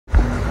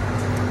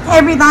Hey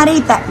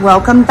everybody,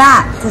 welcome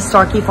back to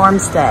Starkey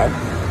Farmstead.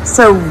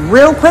 So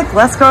real quick,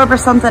 let's go over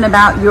something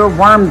about your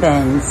worm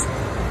bins.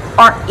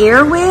 Are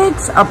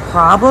earwigs a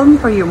problem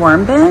for your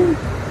worm bin?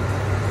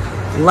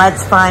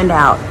 Let's find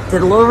out.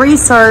 Did a little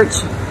research.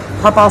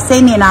 Papa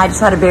Sammy and I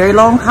just had a very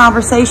long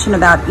conversation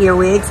about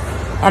earwigs,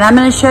 and I'm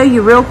going to show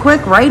you real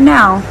quick right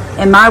now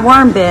in my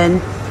worm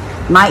bin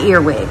my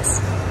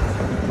earwigs.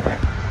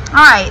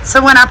 Alright,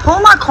 so when I pull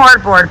my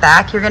cardboard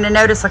back, you're going to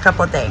notice a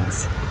couple of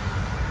things.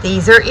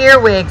 These are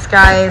earwigs,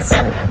 guys.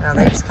 Oh,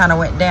 they just kind of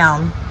went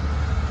down.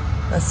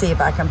 Let's see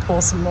if I can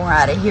pull some more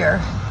out of here.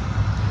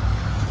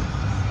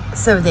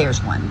 So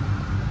there's one.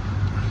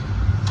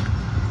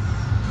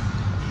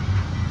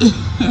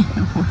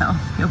 Well,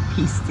 he'll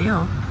be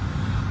still.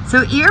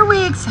 So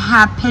earwigs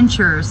have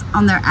pinchers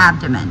on their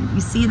abdomen.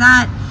 You see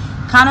that?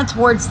 Kind of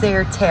towards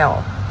their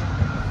tail.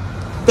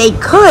 They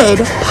could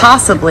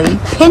possibly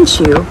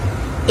pinch you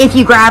if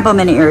you grab them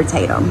and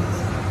irritate them.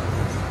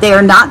 They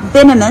are not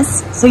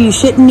venomous, so you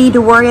shouldn't need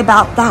to worry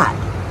about that.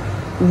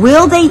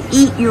 Will they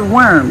eat your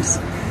worms?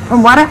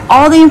 From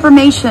all the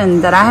information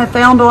that I have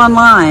found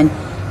online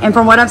and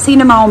from what I've seen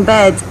in my own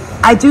beds,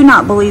 I do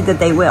not believe that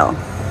they will.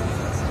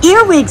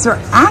 Earwigs are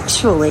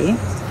actually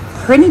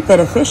pretty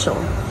beneficial.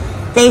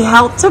 They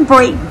help to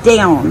break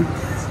down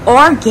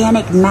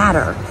organic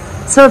matter.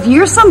 So if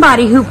you're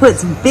somebody who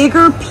puts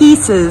bigger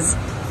pieces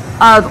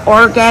of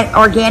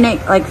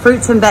organic like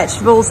fruits and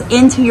vegetables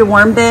into your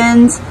worm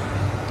bins,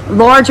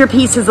 larger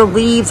pieces of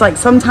leaves, like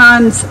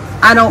sometimes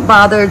I don't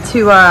bother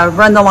to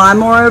run the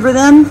lawnmower over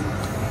them.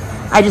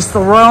 I just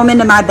throw them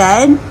into my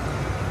bed.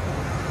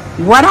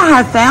 What I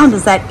have found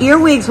is that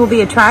earwigs will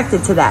be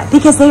attracted to that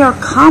because they are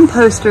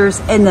composters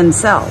in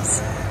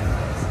themselves.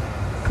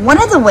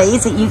 One of the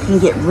ways that you can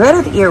get rid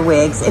of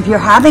earwigs if you're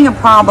having a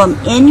problem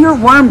in your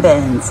worm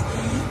bins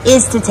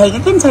is to take a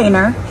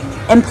container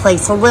and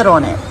place a lid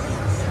on it.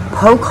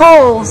 Poke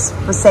holes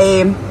with,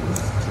 say,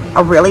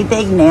 a really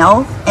big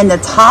nail in the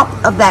top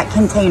of that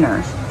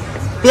container.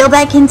 Fill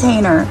that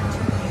container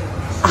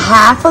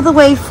half of the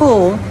way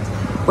full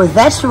with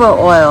vegetable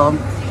oil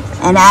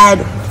and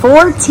add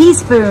 4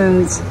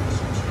 teaspoons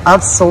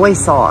of soy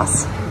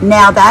sauce.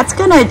 Now that's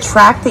going to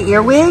attract the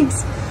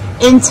earwigs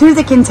into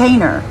the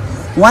container.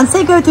 Once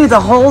they go through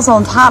the holes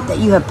on top that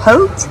you have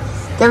poked,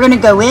 they're going to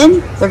go in,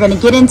 they're going to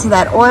get into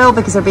that oil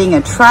because they're being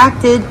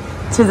attracted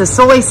to the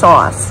soy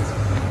sauce,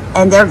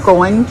 and they're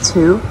going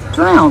to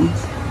drown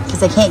because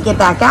they can't get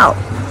back out.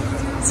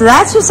 So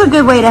that's just a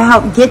good way to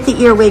help get the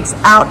earwigs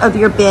out of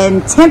your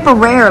bin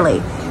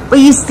temporarily. But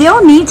you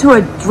still need to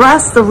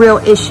address the real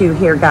issue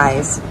here,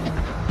 guys.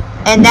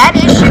 And that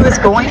issue is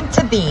going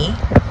to be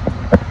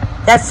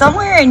that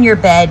somewhere in your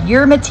bed,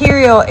 your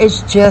material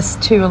is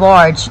just too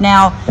large.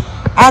 Now,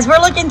 as we're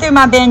looking through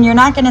my bin, you're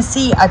not going to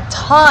see a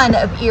ton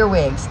of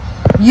earwigs.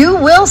 You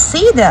will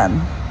see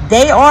them.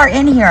 They are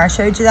in here. I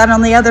showed you that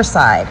on the other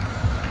side.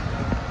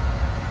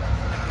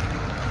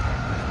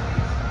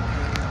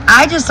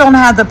 I just don't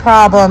have the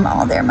problem.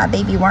 Oh, there my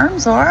baby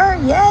worms are.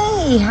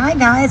 Yay. Hi,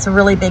 guys. It's a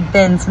really big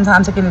bin.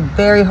 Sometimes it can be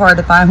very hard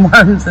to find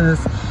worms in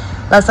this,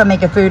 unless I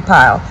make a food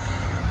pile.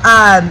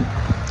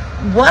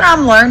 What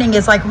I'm learning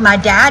is, like, my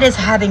dad is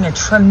having a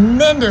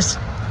tremendous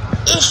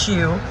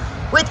issue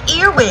with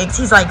earwigs.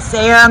 He's like,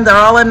 Sam, they're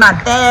all in my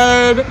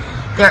bed.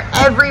 They're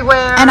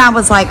everywhere. And I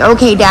was like,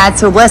 okay, Dad,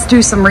 so let's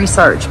do some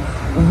research.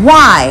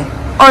 Why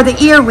are the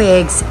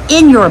earwigs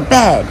in your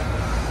bed?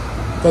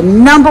 The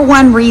number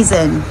one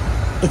reason,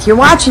 if you're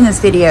watching this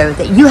video,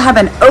 that you have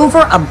an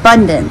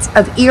overabundance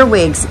of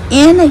earwigs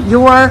in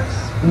your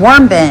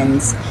worm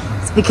bins,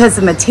 it's because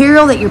the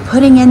material that you're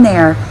putting in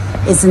there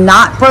is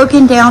not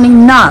broken down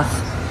enough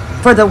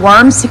for the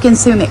worms to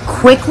consume it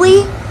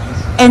quickly.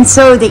 And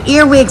so the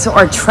earwigs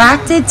are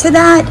attracted to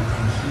that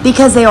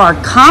because they are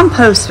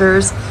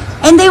composters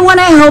and they want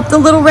to help the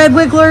little red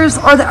wigglers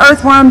or the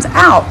earthworms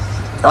out.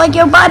 They're like,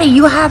 yo, buddy,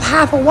 you have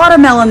half a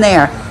watermelon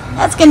there.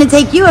 That's going to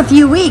take you a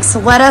few weeks, so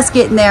let us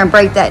get in there and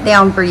break that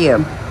down for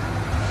you.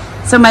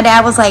 So my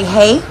dad was like,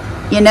 hey,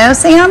 you know,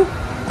 Sam,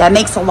 that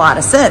makes a lot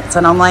of sense.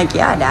 And I'm like,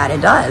 yeah, Dad,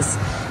 it does.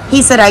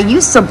 He said, I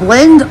used to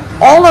blend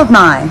all of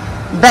my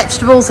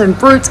vegetables and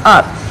fruits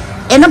up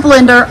in a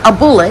blender, a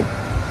bullet,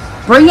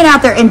 bring it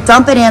out there and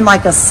dump it in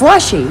like a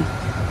slushy.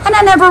 And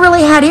I never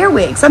really had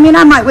earwigs. I mean,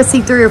 I might see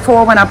 3 or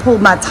 4 when I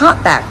pulled my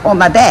top back on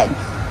my bed.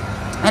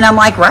 And I'm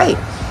like, right,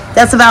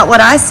 that's about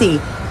what I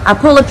see. I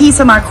pull a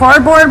piece of my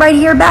cardboard right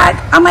here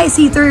back, I might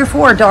see 3 or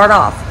 4 dart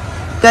off.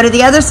 Go to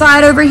the other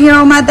side over here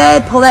on my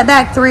bed, pull that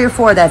back, 3 or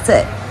 4, that's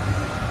it.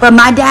 But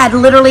my dad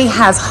literally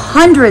has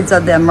hundreds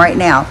of them right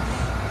now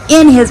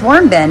in his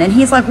worm bin. And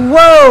he's like,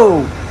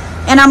 whoa.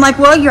 And I'm like,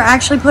 well, you're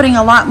actually putting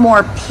a lot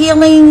more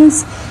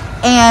peelings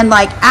and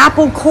like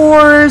apple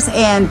cores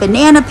and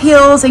banana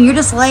peels, and you're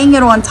just laying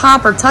it on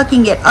top or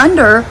tucking it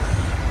under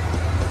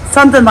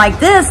something like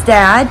this,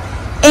 Dad.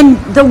 And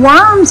the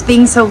worms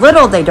being so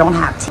little, they don't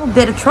have a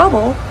bit of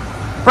trouble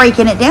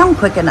breaking it down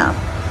quick enough.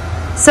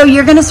 So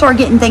you're going to start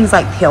getting things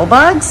like pill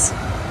bugs,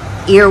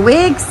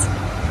 earwigs.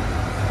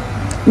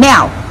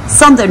 Now,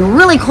 something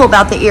really cool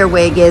about the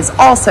earwig is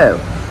also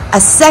A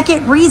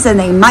second reason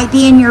they might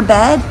be in your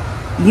bed,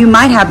 you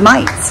might have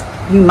mites.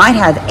 You might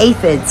have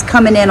aphids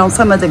coming in on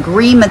some of the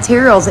green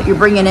materials that you're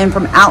bringing in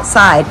from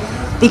outside,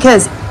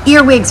 because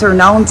earwigs are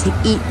known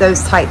to eat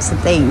those types of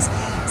things.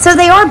 So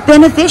they are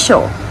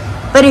beneficial.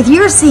 But if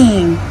you're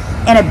seeing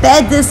in a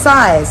bed this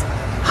size,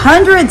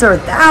 hundreds or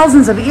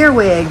thousands of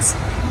earwigs,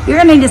 you're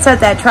gonna need to set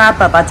that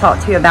trap up I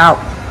talked to you about.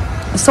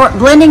 Start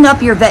blending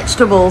up your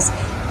vegetables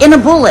in a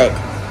bullet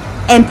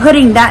and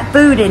putting that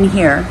food in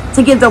here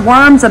to give the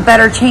worms a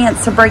better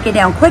chance to break it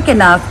down quick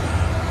enough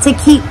to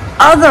keep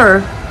other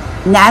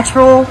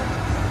natural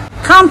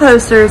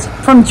composters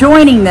from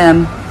joining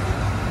them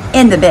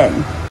in the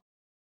bin.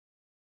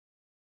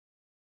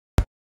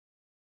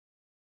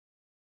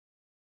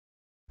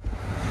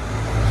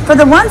 For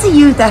the ones of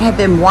you that have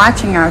been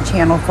watching our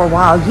channel for a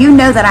while, you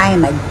know that I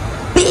am a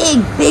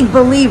big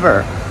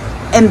believer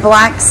in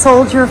black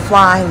soldier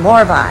fly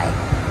larvae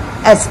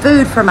as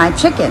food for my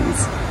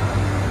chickens.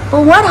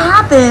 But what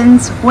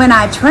happens when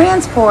I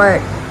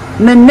transport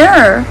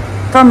manure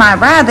from my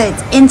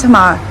rabbits into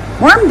my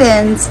worm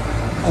bins,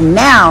 and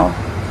now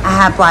I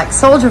have black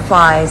soldier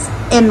flies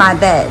in my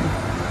bed?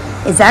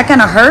 Is that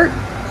gonna hurt?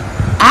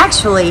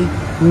 Actually,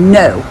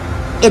 no,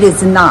 it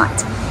is not.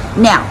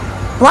 Now,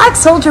 black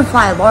soldier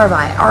fly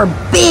larvae are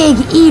big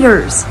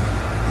eaters,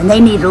 and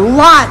they need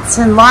lots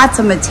and lots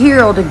of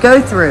material to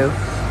go through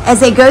as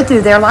they go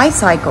through their life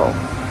cycle.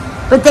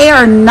 But they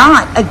are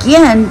not,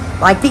 again,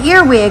 like the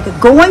earwig,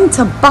 going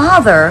to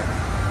bother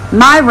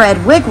my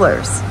red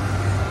wigglers.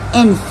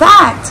 In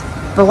fact,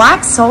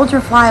 black soldier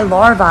fly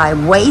larvae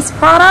waste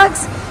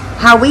products,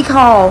 how we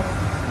call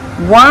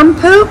worm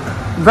poop,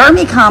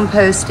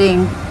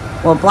 vermicomposting,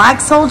 well,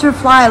 black soldier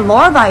fly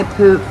larvae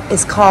poop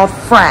is called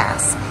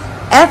frass,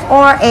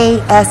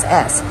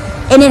 F-R-A-S-S.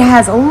 And it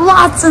has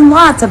lots and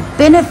lots of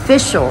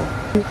beneficial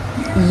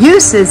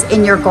uses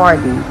in your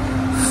garden,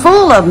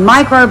 full of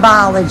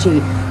microbiology,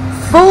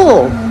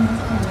 full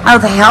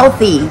of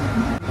healthy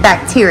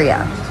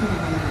bacteria.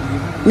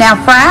 Now,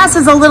 frass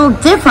is a little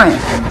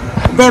different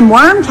than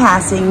worm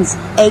castings,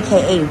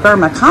 aka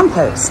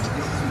vermicompost.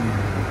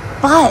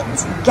 But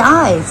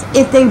guys,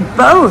 if they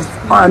both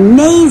are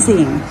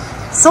amazing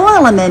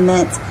soil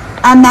amendments,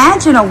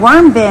 imagine a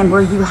worm bin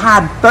where you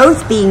have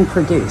both being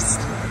produced.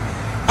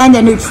 And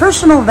the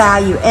nutritional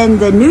value and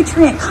the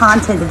nutrient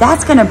content that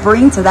that's going to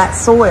bring to that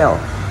soil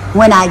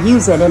when I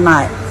use it in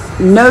my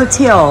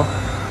no-till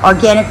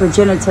organic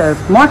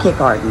regenerative market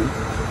garden.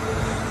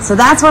 So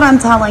that's what I'm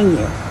telling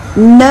you.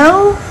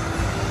 Know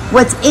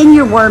what's in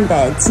your worm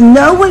beds.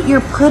 Know what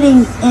you're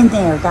putting in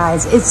there,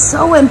 guys. It's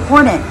so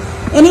important.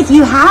 And if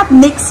you have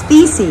mixed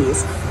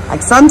species,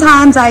 like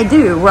sometimes I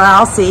do, where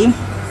I'll see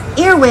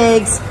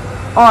earwigs,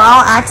 or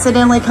I'll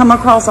accidentally come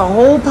across a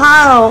whole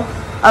pile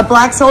of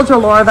black soldier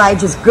larvae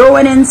just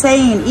going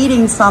insane,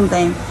 eating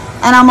something.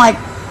 And I'm like,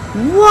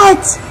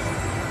 what?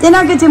 Then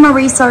I go do my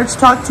research,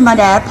 talk to my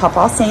dad,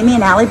 Papa, Sammy,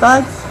 and Allie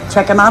Bug.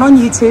 Check them out on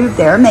YouTube.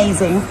 They're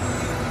amazing.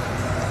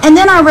 And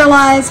then I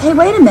realize, hey,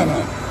 wait a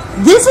minute.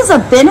 This is a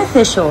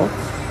beneficial,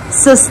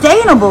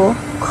 sustainable,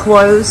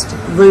 closed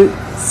loop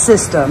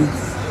system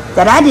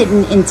that I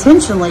didn't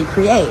intentionally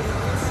create.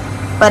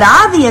 But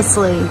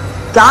obviously,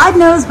 God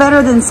knows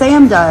better than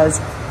Sam does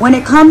when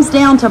it comes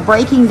down to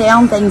breaking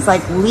down things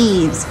like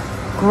leaves,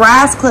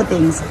 grass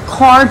clippings,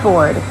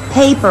 cardboard,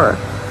 paper,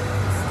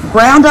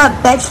 ground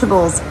up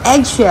vegetables,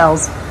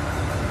 eggshells,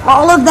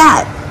 all of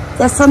that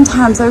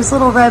sometimes those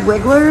little red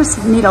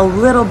wigglers need a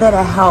little bit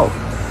of help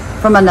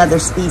from another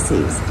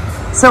species.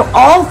 So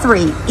all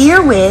three,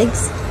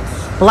 earwigs,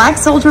 black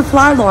soldier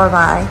fly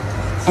larvae,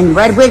 and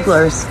red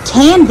wigglers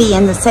can be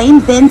in the same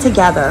bin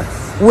together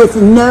with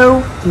no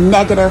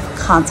negative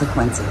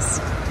consequences.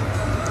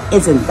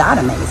 Isn't that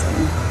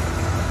amazing?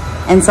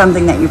 And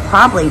something that you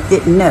probably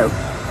didn't know,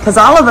 because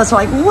all of us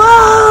are like,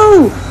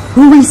 whoa,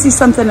 when we see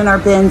something in our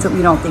bins that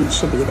we don't think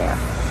should be there.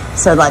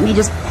 So let me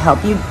just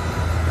help you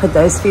put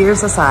those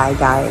fears aside,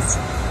 guys.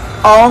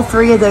 All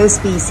three of those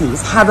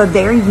species have a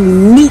very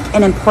unique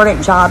and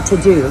important job to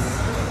do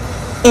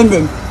in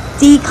the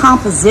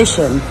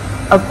decomposition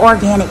of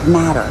organic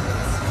matter.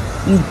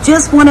 You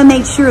just want to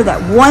make sure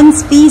that one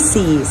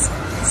species,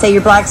 say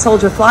your black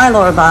soldier fly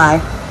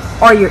larvae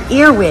or your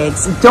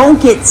earwigs,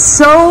 don't get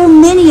so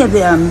many of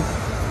them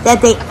that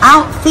they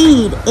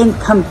outfeed and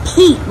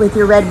compete with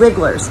your red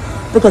wigglers.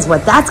 Because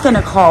what that's going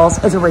to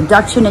cause is a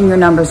reduction in your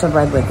numbers of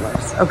red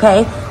wigglers,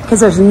 okay? Because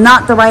there's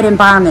not the right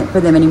environment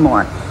for them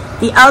anymore.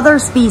 The other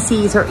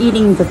species are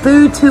eating the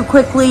food too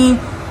quickly.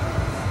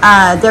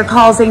 They're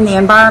causing the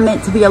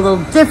environment to be a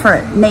little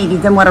different, maybe,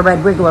 than what a red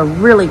wiggler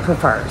really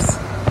prefers.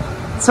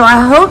 So I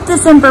hope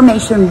this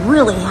information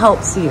really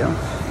helps you.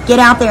 Get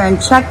out there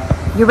and check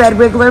your red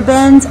wiggler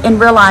bins and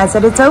realize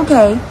that it's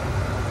okay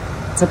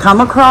to come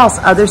across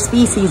other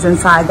species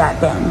inside that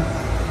bin.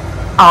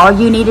 All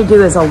you need to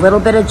do is a little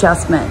bit of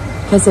adjustment,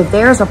 because if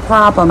there's a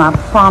problem, I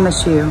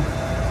promise you,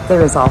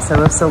 there is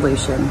also a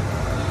solution.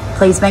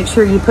 Please make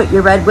sure you put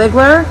your red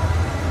wiggler,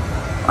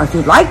 or if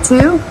you'd like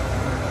to,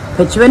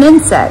 put you an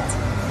insect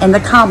in the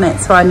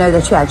comments so I know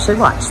that you actually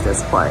watched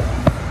this part.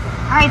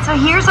 All right, so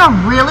here's a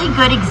really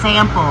good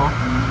example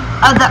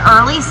of the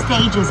early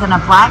stages in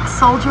a black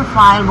soldier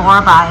fly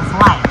larvae's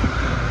life.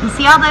 You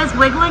see all those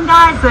wiggling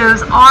guys?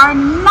 Those are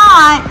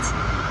not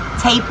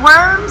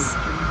tapeworms.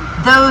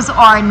 Those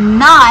are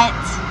not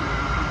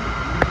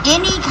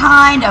any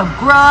kind of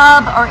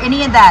grub or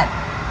any of that.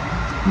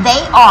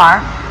 They are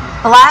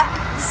black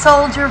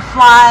soldier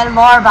fly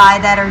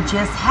larvae that are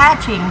just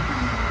hatching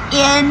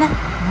in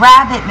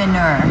rabbit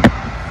manure.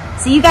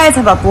 So you guys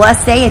have a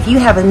blessed day. If you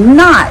have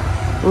not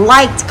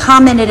liked,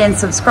 commented, and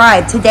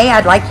subscribed, today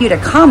I'd like you to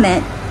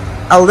comment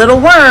a little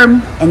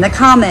worm in the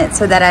comments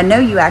so that I know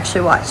you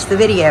actually watched the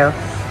video.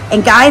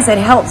 And guys, it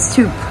helps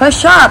to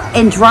push up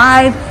and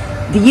drive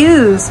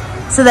views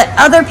so that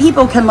other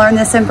people can learn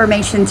this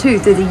information too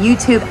through the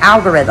YouTube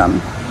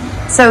algorithm.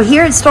 So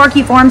here at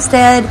Starkey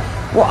Farmstead,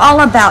 we're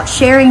all about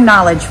sharing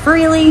knowledge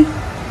freely.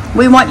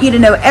 We want you to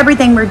know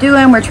everything we're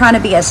doing. We're trying to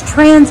be as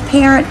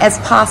transparent as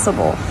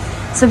possible.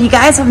 So if you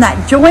guys have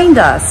not joined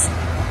us,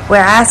 we're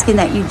asking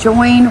that you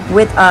join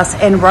with us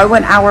and row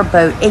in our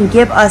boat and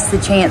give us the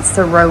chance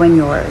to row in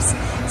yours.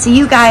 So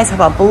you guys have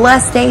a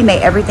blessed day. May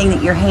everything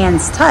that your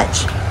hands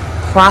touch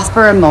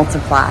prosper and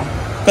multiply.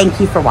 Thank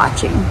you for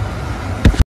watching.